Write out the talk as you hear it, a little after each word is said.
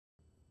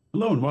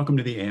Hello and welcome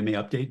to the AMA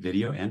Update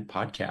video and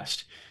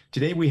podcast.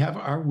 Today we have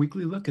our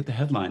weekly look at the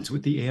headlines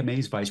with the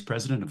AMA's Vice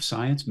President of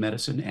Science,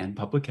 Medicine, and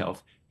Public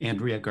Health,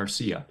 Andrea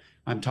Garcia.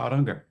 I'm Todd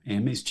Unger,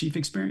 AMA's Chief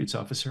Experience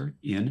Officer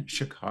in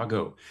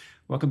Chicago.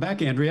 Welcome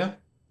back, Andrea.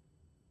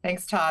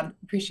 Thanks, Todd.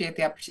 Appreciate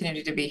the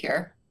opportunity to be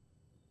here.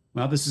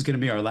 Well, this is going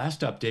to be our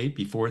last update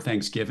before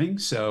Thanksgiving.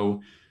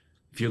 So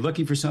if you're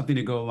looking for something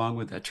to go along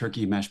with that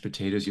turkey and mashed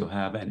potatoes, you'll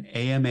have an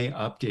AMA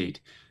update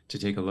to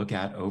take a look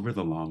at over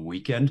the long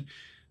weekend.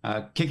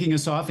 Kicking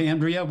us off,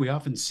 Andrea, we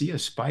often see a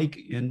spike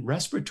in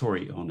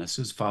respiratory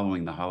illnesses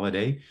following the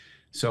holiday.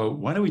 So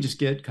why don't we just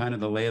get kind of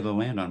the lay of the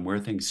land on where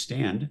things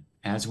stand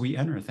as we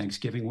enter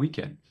Thanksgiving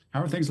weekend?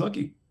 How are things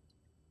looking?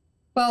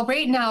 Well,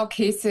 right now,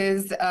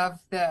 cases of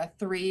the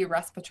three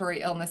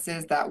respiratory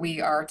illnesses that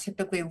we are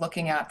typically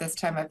looking at this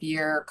time of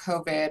year,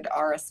 COVID,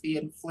 RSV,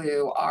 and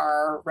flu,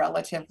 are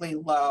relatively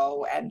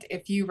low. And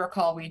if you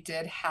recall, we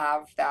did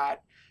have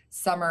that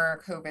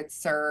summer COVID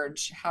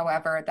surge.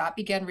 However, that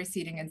began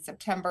receding in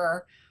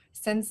September.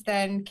 Since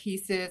then,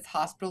 cases,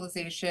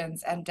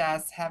 hospitalizations, and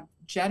deaths have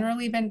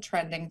generally been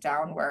trending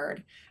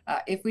downward.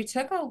 If we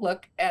took a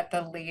look at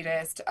the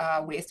latest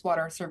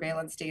wastewater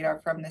surveillance data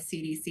from the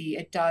CDC,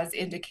 it does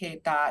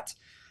indicate that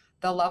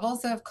the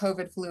levels of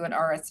COVID, flu, and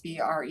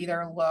RSV are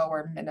either low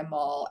or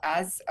minimal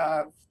as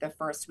of the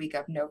first week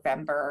of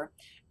November.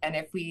 And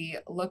if we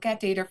look at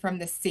data from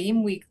the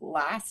same week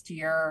last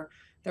year,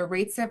 the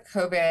rates of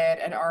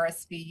COVID and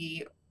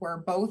RSV were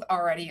both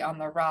already on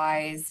the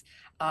rise.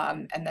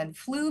 And then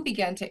flu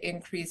began to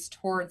increase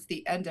towards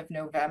the end of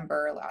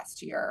November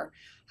last year.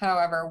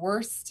 However,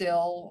 we're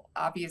still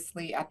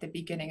obviously at the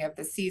beginning of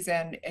the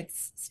season.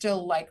 It's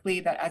still likely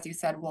that, as you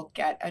said, we'll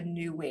get a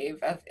new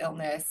wave of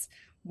illness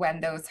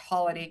when those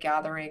holiday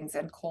gatherings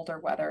and colder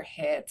weather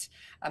hit.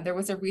 There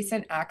was a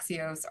recent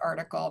Axios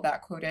article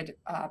that quoted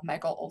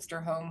Michael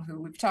Osterholm, who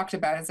we've talked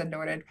about as a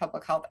noted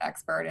public health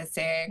expert, as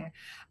saying,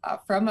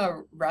 from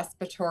a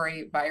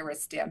respiratory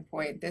virus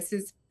standpoint, this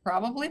is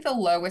probably the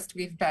lowest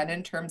we've been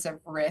in terms of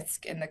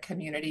risk in the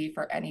community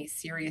for any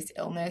serious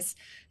illness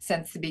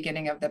since the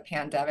beginning of the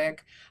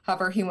pandemic.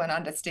 However, he went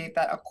on to state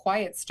that a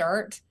quiet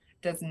start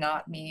does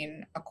not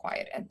mean a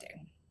quiet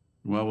ending.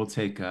 Well, we'll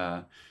take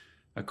a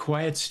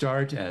quiet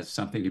start as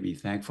something to be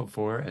thankful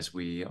for as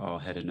we all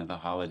head into the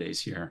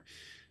holidays here.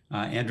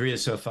 Andrea,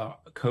 so far,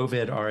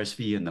 COVID,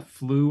 RSV, and the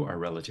flu are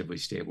relatively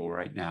stable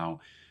right now.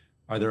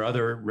 Are there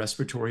other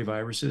respiratory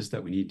viruses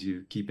that we need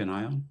to keep an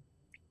eye on?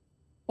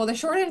 Well, the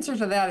short answer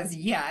to that is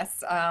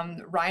yes.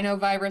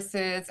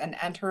 Rhinoviruses and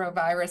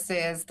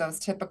enteroviruses, those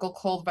typical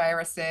cold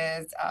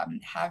viruses,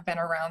 have been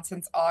around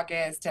since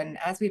August. And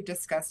as we've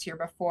discussed here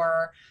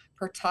before,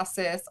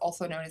 pertussis,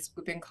 also known as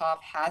whooping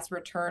cough, has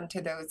returned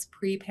to those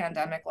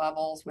pre-pandemic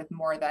levels with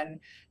more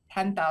than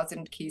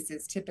 10,000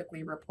 cases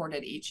typically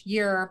reported each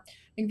year. I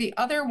think the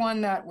other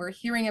one that we're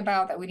hearing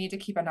about that we need to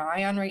keep an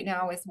eye on right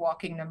now is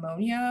walking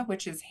pneumonia,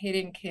 which is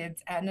hitting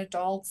kids and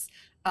adults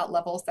at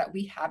levels that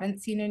we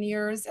haven't seen in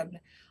years. And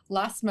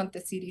last month, the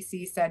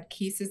CDC said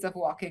cases of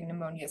walking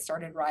pneumonia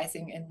started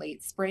rising in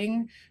late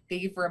spring.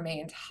 They've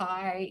remained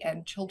high,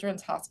 and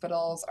children's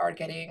hospitals are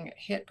getting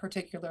hit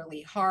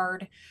particularly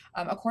hard.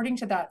 According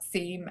to that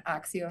same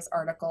Axios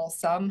article,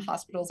 some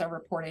hospitals are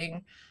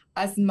reporting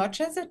as much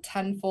as a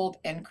tenfold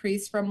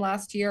increase from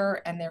last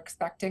year, and they're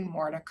expecting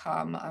more to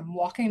come.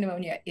 Walking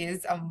pneumonia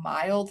is a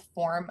mild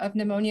form of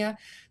pneumonia,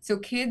 so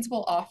kids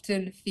will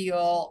often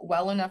feel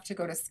well enough to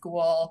go to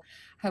school.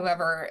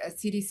 However,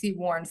 CDC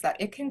warns that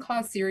it can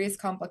cause serious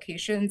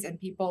complications in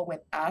people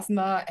with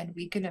asthma and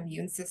weakened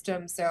immune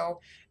systems.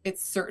 So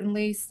it's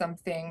certainly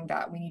something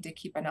that we need to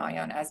keep an eye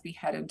on as we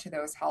head into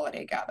those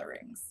holiday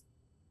gatherings.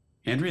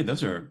 Andrea,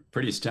 those are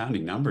pretty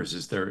astounding numbers.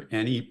 Is there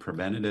any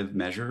preventative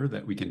measure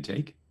that we can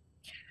take?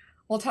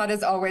 Well, Todd,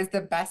 as always, the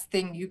best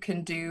thing you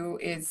can do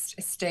is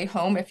stay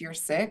home if you're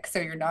sick, so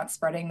you're not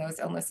spreading those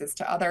illnesses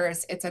to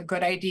others. It's a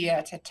good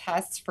idea to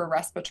test for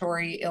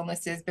respiratory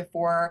illnesses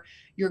before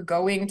you're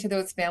going to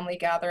those family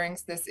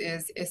gatherings. This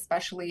is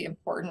especially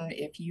important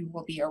if you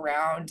will be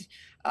around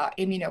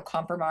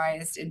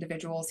immunocompromised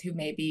individuals who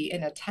may be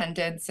in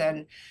attendance.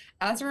 And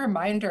as a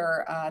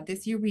reminder,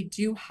 this year we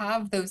do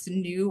have those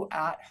new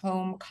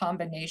at-home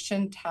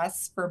combination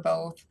tests for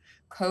both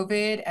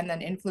COVID and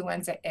then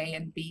influenza A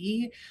and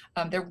B.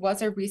 There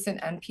was a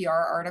recent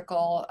NPR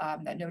article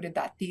that noted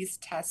that these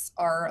tests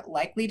are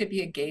likely to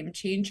be a game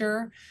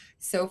changer.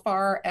 So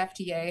far,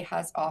 FDA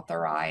has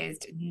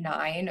authorized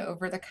 9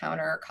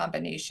 over-the-counter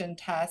combination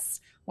tests.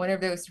 One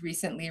of those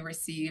recently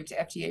received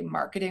FDA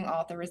marketing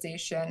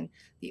authorization.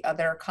 The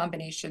other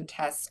combination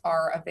tests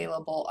are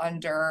available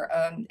under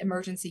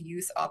emergency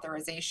use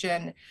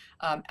authorization.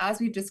 As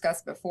we've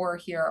discussed before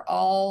here,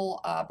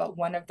 all but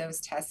one of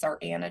those tests are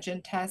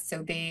antigen tests.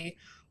 So they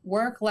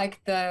work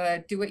like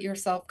the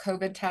do-it-yourself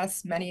COVID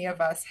tests many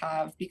of us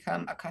have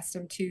become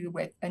accustomed to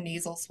with a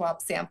nasal swab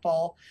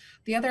sample.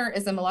 The other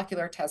is a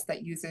molecular test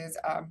that uses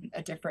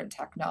a different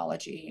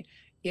technology.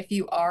 If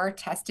you are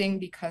testing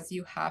because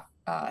you have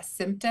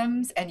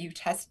symptoms and you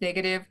test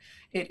negative,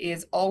 it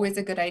is always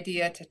a good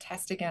idea to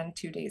test again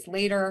 2 days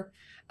later.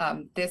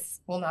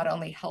 This will not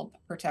only help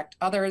protect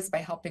others by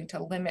helping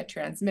to limit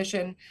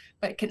transmission,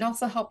 but it can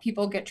also help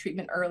people get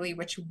treatment early,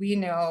 which we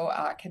know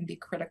can be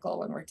critical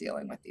when we're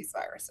dealing with these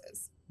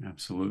viruses.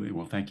 Absolutely.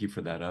 Well, thank you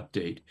for that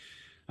update.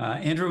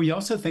 Andrew, we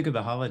also think of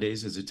the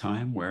holidays as a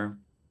time where,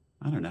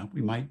 I don't know,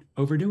 we might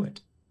overdo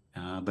it.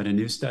 But a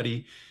new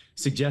study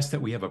suggests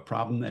that we have a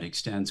problem that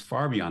extends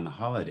far beyond the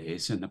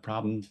holidays, and the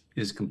problem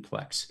is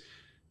complex.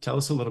 Tell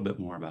us a little bit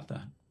more about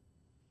that.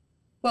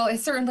 Well, it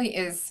certainly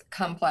is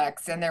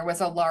complex. And there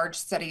was a large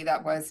study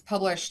that was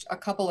published a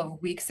couple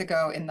of weeks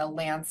ago in the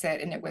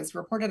Lancet, and it was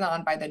reported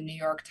on by the New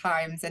York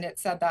Times. And it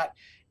said that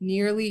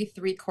nearly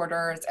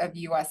 3/4 of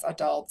US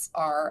adults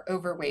are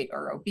overweight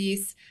or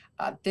obese.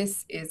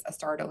 This is a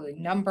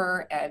startling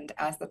number. And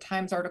as the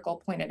Times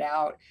article pointed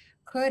out,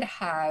 could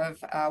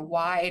have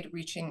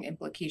wide-reaching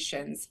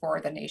implications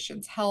for the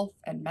nation's health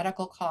and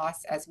medical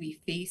costs as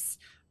we face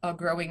a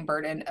growing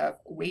burden of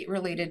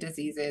weight-related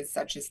diseases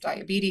such as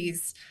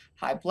diabetes,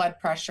 high blood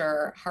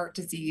pressure, heart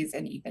disease,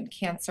 and even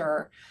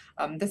cancer.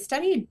 The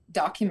study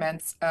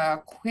documents a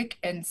quick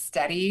and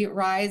steady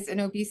rise in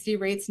obesity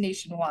rates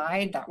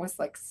nationwide. That was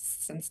like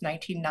since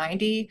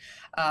 1990,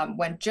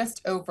 when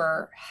just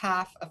over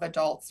half of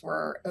adults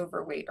were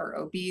overweight or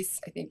obese.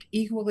 I think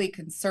equally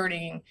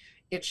concerning,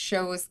 it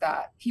shows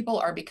that people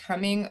are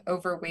becoming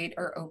overweight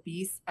or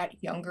obese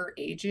at younger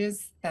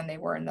ages than they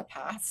were in the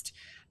past.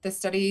 The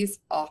study's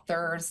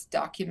authors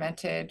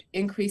documented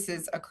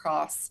increases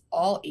across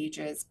all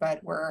ages,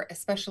 but were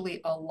especially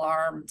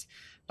alarmed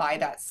by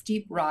that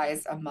steep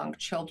rise among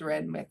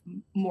children, with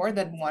more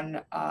than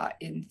 1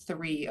 in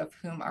 3 of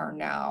whom are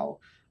now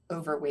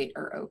overweight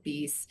or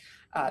obese.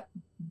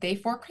 They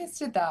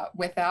forecasted that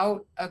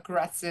without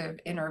aggressive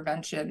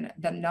intervention,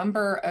 the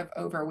number of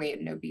overweight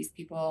and obese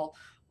people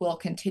will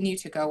continue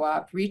to go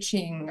up,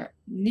 reaching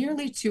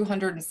nearly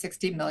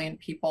 260 million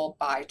people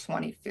by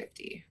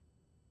 2050.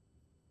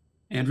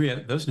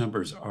 Andrea, those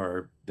numbers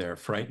they're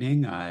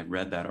frightening. I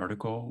read that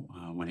article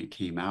when it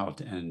came out,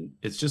 and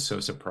it's just so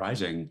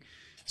surprising,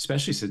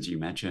 especially since you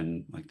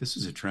mentioned like this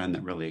is a trend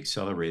that really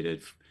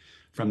accelerated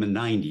from the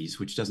 90s,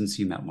 which doesn't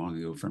seem that long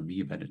ago for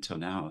me, but until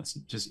now, it's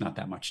just not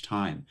that much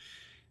time.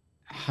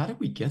 How did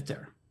we get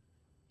there?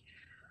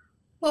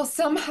 Well,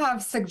 some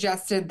have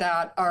suggested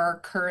that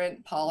our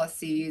current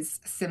policies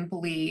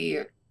simply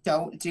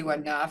don't do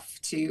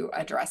enough to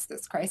address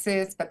this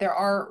crisis, but there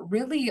are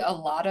really a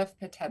lot of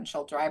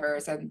potential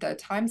drivers. And the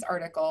Times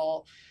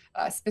article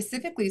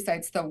specifically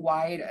cites the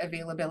wide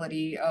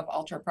availability of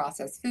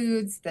ultra-processed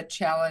foods, the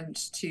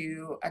challenge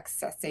to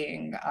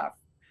accessing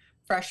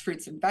fresh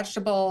fruits and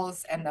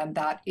vegetables, and then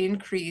that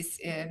increase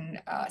in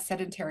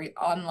sedentary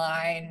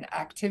online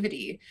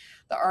activity.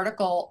 The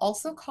article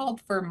also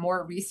called for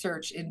more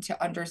research into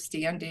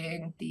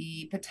understanding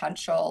the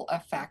potential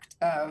effect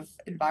of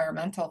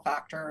environmental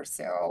factors,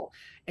 so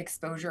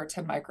exposure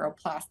to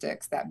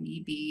microplastics that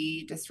may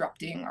be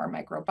disrupting our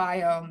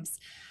microbiomes.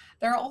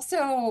 There are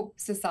also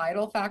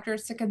societal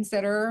factors to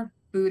consider: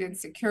 food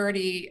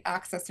insecurity,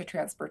 access to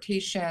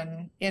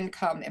transportation,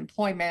 income,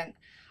 employment,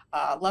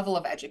 level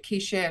of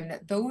education.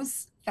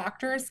 Those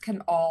factors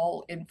can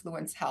all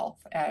influence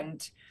health,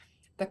 and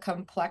the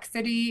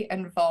complexity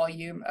and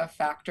volume of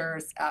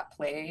factors at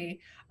play,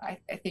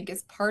 I think,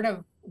 is part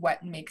of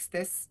what makes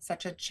this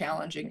such a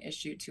challenging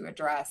issue to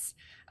address.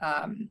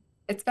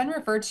 It's been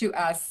referred to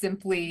as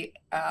simply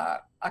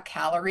a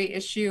calorie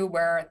issue,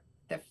 where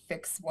the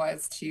fix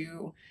was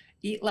to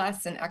eat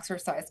less and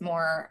exercise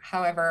more.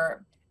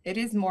 However, it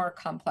is more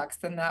complex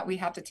than that. We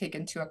have to take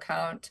into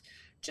account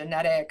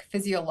genetic,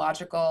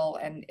 physiological,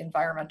 and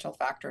environmental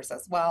factors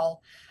as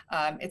well.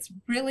 It's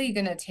really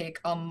going to take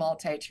a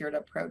multi-tiered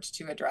approach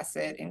to address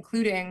it,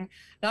 including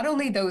not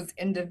only those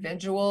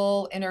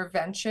individual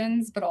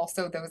interventions, but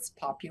also those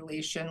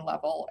population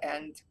level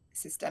and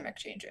systemic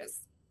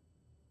changes.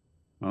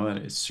 Well, that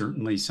is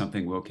certainly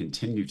something we'll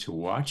continue to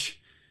watch.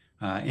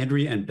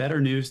 Andrea, and better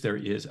news, there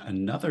is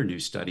another new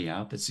study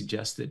out that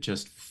suggests that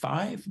just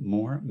 5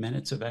 more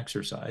minutes of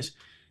exercise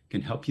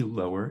can help you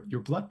lower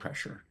your blood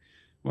pressure.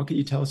 What can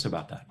you tell us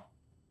about that?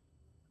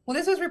 Well,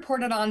 this was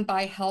reported on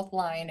by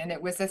Healthline, and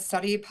it was a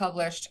study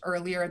published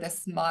earlier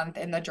this month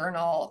in the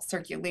journal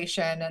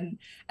Circulation.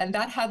 And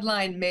that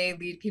headline may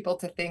lead people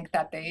to think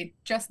that they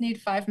just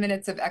need 5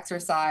 minutes of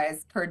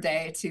exercise per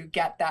day to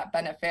get that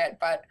benefit.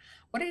 But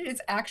what it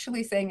is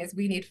actually saying is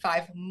we need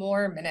 5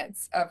 more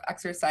minutes of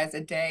exercise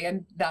a day.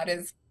 And that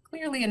is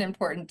clearly an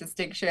important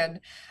distinction.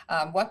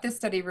 What this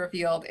study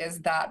revealed is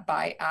that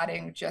by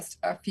adding just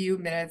a few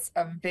minutes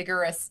of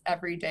vigorous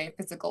everyday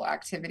physical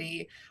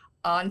activity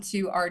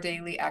onto our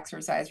daily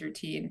exercise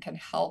routine can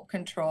help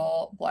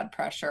control blood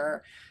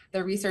pressure.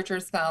 The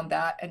researchers found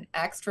that an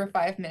extra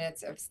 5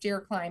 minutes of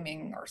stair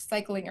climbing or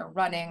cycling or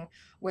running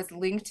was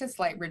linked to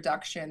slight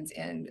reductions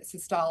in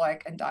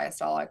systolic and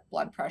diastolic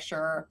blood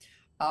pressure,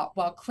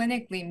 while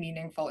clinically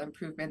meaningful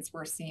improvements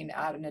were seen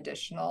at an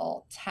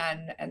additional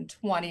 10 and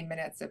 20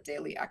 minutes of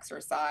daily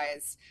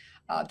exercise.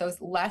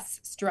 Those less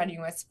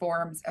strenuous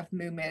forms of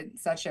movement,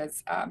 such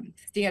as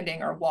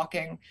standing or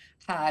walking,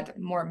 had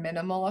more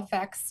minimal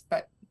effects,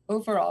 but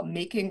overall,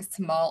 making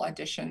small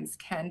additions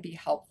can be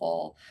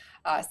helpful,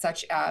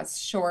 such as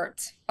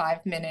short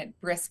 5-minute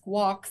brisk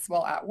walks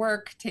while at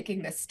work,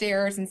 taking the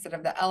stairs instead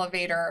of the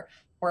elevator,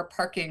 or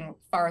parking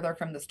farther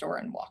from the store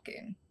and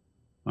walking.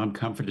 I'm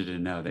comforted to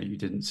know that you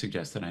didn't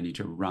suggest that I need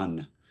to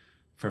run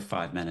for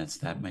 5 minutes.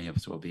 That may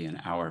as well be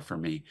an hour for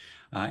me.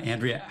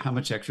 Andrea, how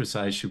much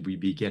exercise should we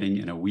be getting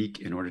in a week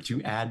in order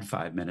to add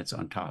 5 minutes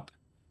on top?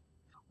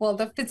 Well,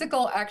 the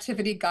physical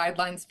activity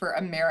guidelines for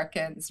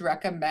Americans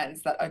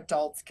recommends that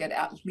adults get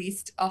at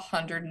least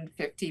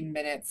 150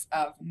 minutes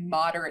of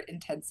moderate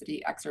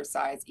intensity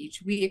exercise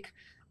each week,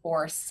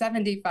 or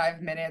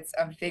 75 minutes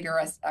of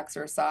vigorous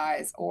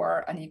exercise,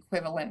 or an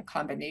equivalent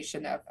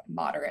combination of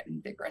moderate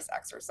and vigorous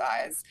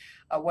exercise.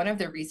 One of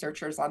the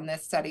researchers on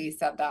this study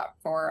said that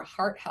for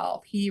heart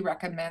health, he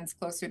recommends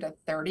closer to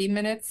 30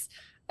 minutes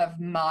of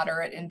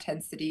moderate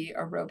intensity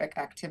aerobic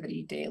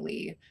activity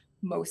daily,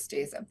 most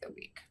days of the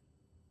week.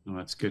 Well,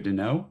 that's good to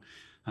know.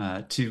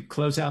 To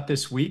close out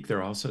this week, there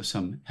are also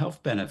some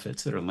health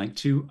benefits that are linked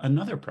to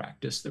another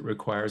practice that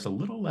requires a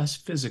little less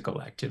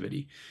physical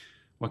activity.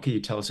 What can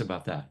you tell us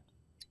about that?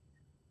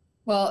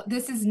 Well,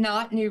 this is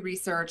not new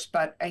research,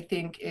 but I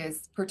think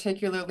is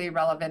particularly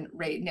relevant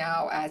right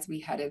now as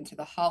we head into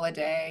the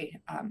holiday.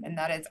 And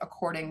that is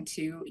according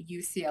to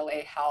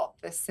UCLA Health,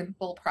 the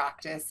simple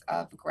practice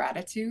of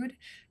gratitude.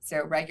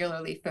 So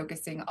regularly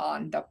focusing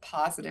on the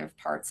positive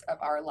parts of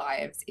our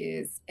lives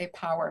is a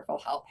powerful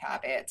health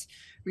habit.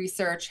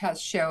 Research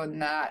has shown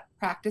that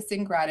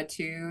practicing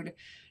gratitude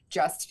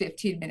just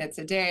 15 minutes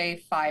a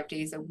day, 5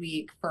 days a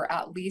week for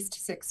at least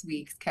 6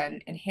 weeks can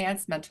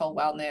enhance mental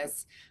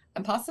wellness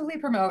and possibly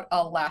promote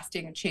a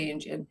lasting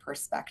change in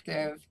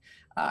perspective.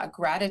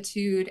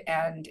 Gratitude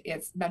and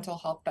its mental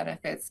health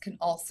benefits can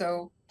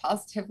also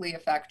positively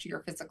affect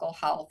your physical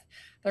health.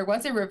 There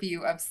was a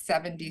review of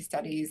 70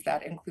 studies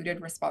that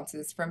included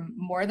responses from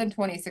more than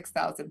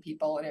 26,000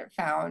 people, and it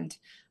found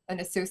an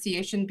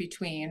association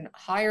between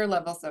higher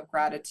levels of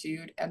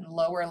gratitude and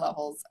lower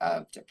levels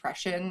of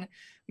depression.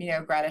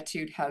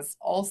 Gratitude has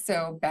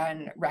also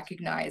been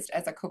recognized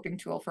as a coping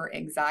tool for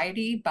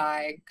anxiety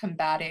by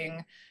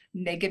combating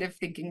negative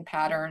thinking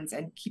patterns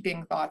and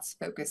keeping thoughts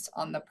focused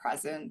on the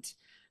present.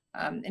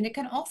 And it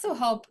can also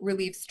help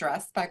relieve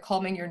stress by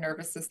calming your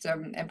nervous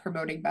system and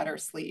promoting better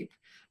sleep.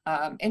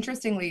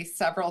 Interestingly,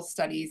 several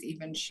studies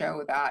even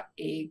show that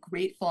a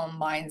grateful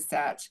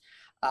mindset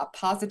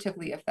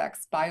positively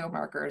affects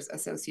biomarkers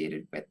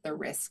associated with the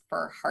risk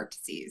for heart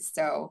disease.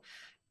 So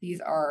these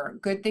are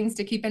good things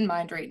to keep in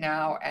mind right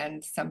now,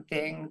 and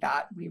something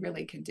that we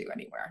really can do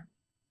anywhere.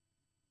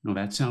 Well,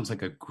 that sounds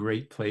like a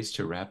great place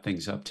to wrap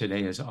things up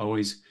today. As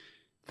always,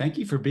 thank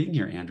you for being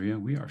here, Andrea.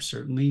 We are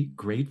certainly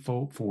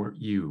grateful for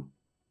you.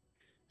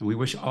 And we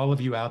wish all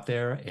of you out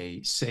there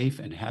a safe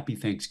and happy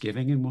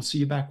Thanksgiving, and we'll see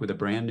you back with a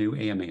brand new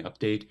AMA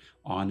update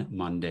on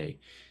Monday.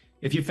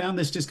 If you found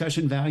this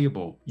discussion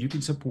valuable, you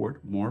can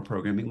support more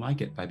programming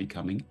like it by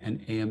becoming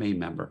an AMA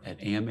member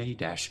at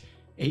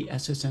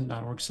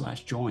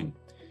ama-assn.org/join.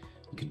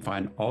 You can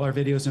find all our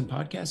videos and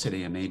podcasts at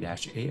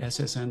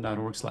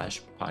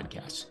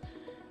ama-assn.org/podcasts.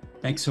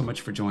 Thanks so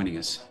much for joining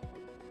us.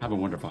 Have a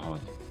wonderful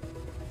holiday.